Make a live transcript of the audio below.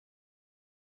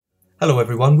Hello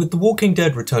everyone, with The Walking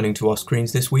Dead returning to our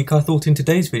screens this week, I thought in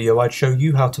today's video I'd show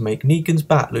you how to make Negan's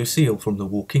bat Lucille from The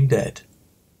Walking Dead.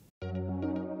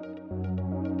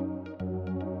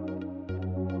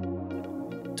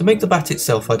 To make the bat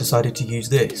itself I decided to use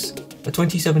this, a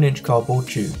 27-inch cardboard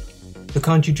tube, the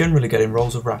kind you generally get in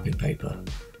rolls of wrapping paper.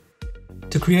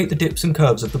 To create the dips and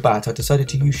curves of the bat I decided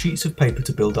to use sheets of paper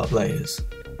to build up layers.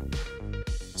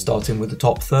 Starting with the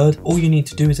top third, all you need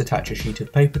to do is attach a sheet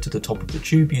of paper to the top of the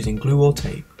tube using glue or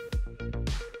tape.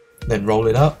 Then roll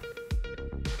it up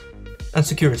and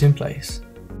secure it in place.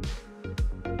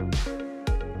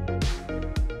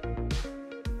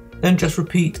 Then just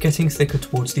repeat, getting thicker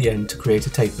towards the end to create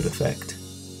a tapered effect.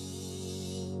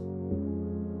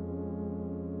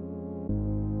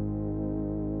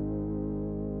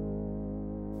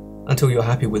 Until you're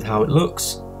happy with how it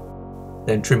looks,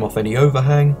 then trim off any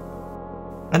overhang.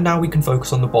 And now we can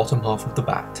focus on the bottom half of the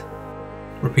bat.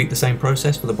 Repeat the same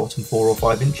process for the bottom 4 or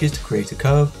 5 inches to create a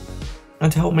curve,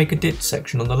 and to help make a dipped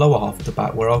section on the lower half of the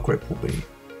bat where our grip will be.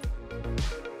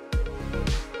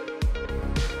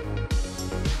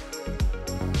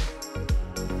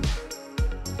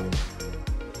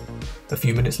 A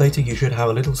few minutes later you should have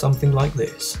a little something like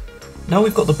this. Now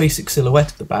we've got the basic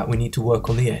silhouette of the bat, we need to work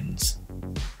on the ends.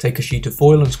 Take a sheet of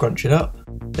foil and scrunch it up,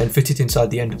 then fit it inside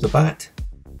the end of the bat,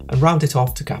 and round it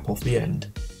off to cap off the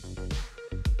end.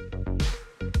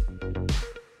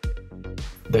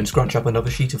 Then scrunch up another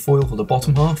sheet of foil for the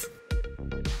bottom half,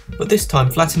 but this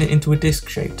time flatten it into a disc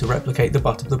shape to replicate the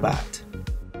butt of the bat.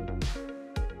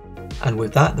 And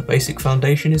with that, the basic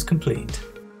foundation is complete.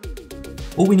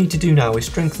 All we need to do now is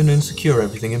strengthen and secure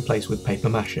everything in place with paper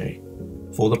mache.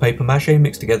 For the paper mache,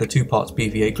 mix together 2 parts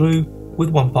PVA glue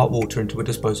with 1 part water into a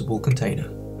disposable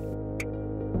container.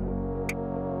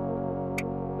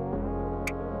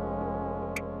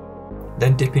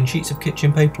 Then dip in sheets of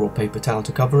kitchen paper or paper towel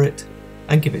to cover it,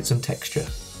 and give it some texture.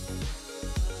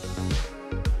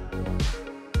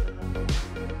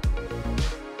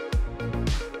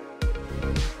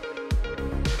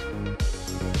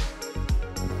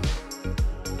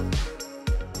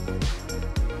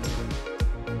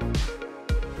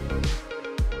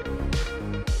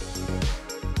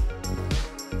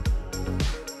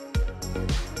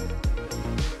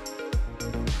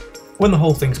 When the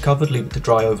whole thing's covered, leave it to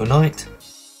dry overnight,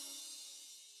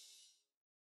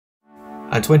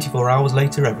 and 24 hours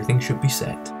later everything should be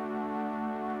set.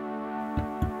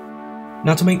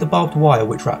 Now to make the barbed wire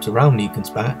which wraps around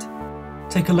Negan's bat,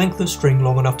 take a length of string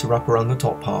long enough to wrap around the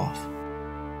top half.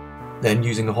 Then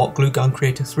using a hot glue gun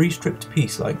create a 3-stripped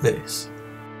piece like this,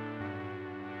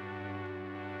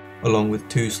 along with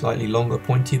 2 slightly longer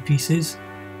pointier pieces.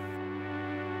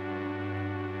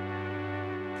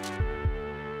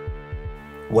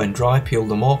 When dry, peel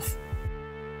them off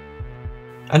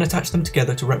and attach them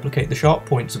together to replicate the sharp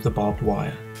points of the barbed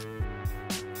wire.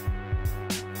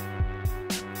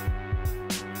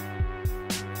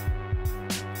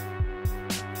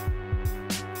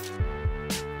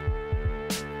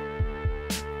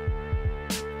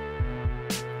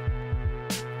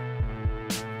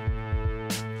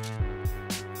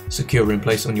 Secure in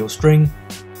place on your string.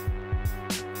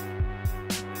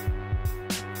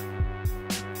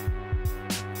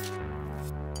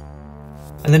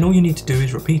 And then all you need to do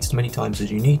is repeat as many times as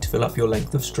you need to fill up your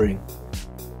length of string.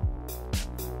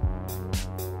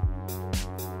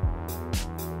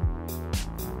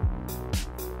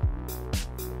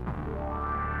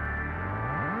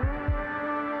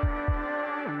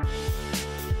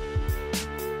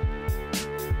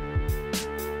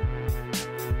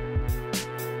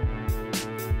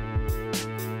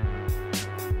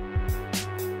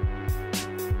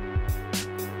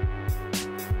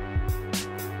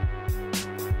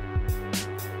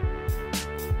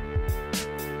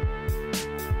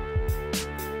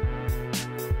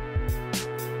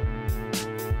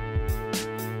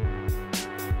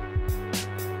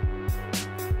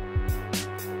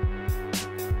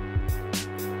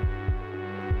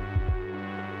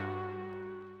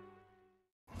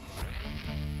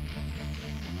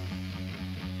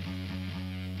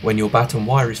 When your bat and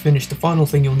wire is finished, the final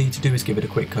thing you'll need to do is give it a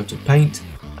quick coat of paint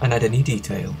and add any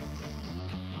detail.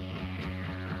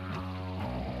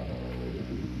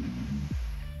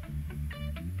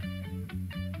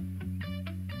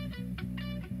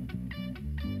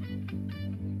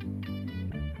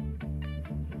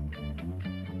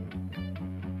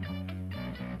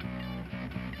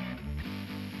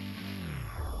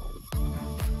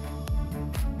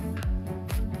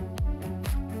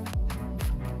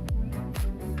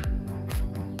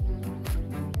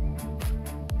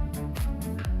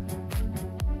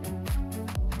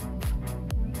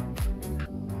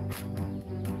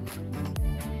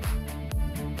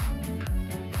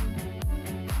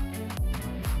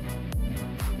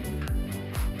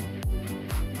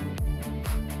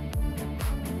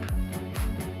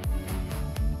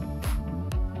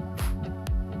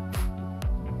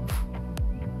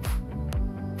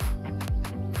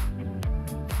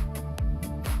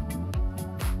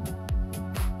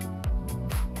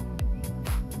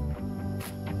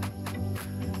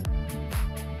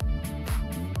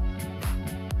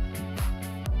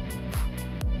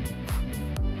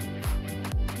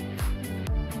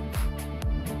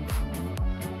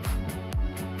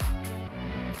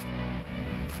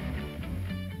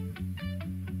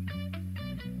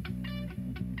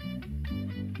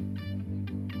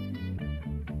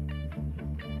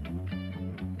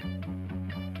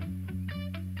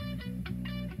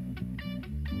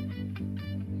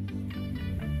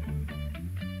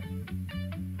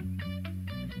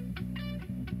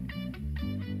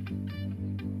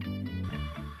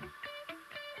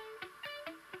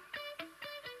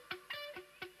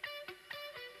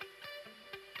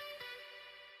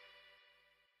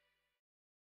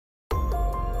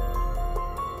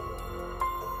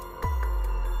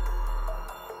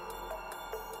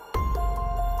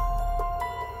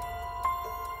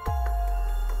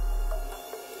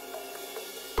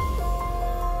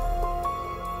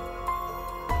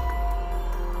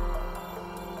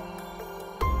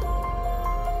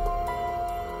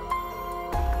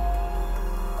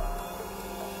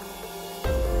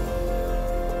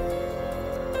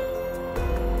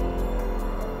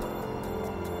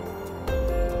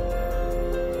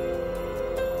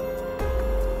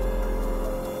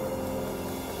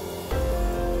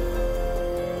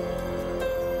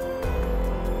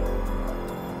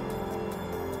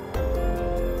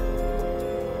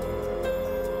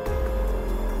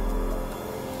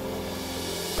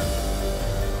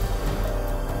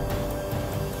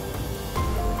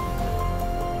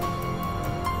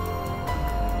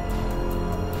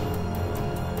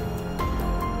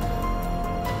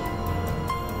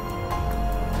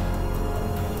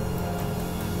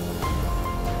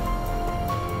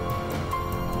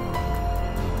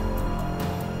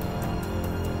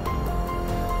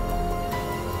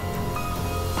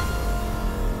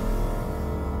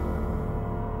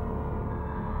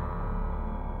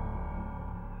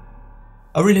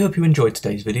 I really hope you enjoyed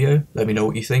today's video. Let me know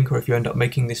what you think, or if you end up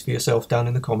making this for yourself down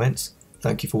in the comments.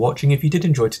 Thank you for watching. If you did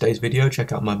enjoy today's video,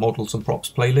 check out my models and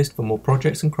props playlist for more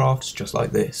projects and crafts just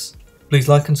like this. Please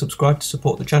like and subscribe to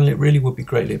support the channel, it really would be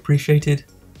greatly appreciated.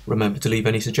 Remember to leave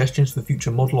any suggestions for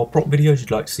future model or prop videos you'd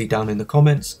like to see down in the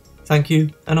comments. Thank you,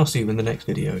 and I'll see you in the next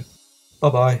video. Bye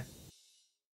bye.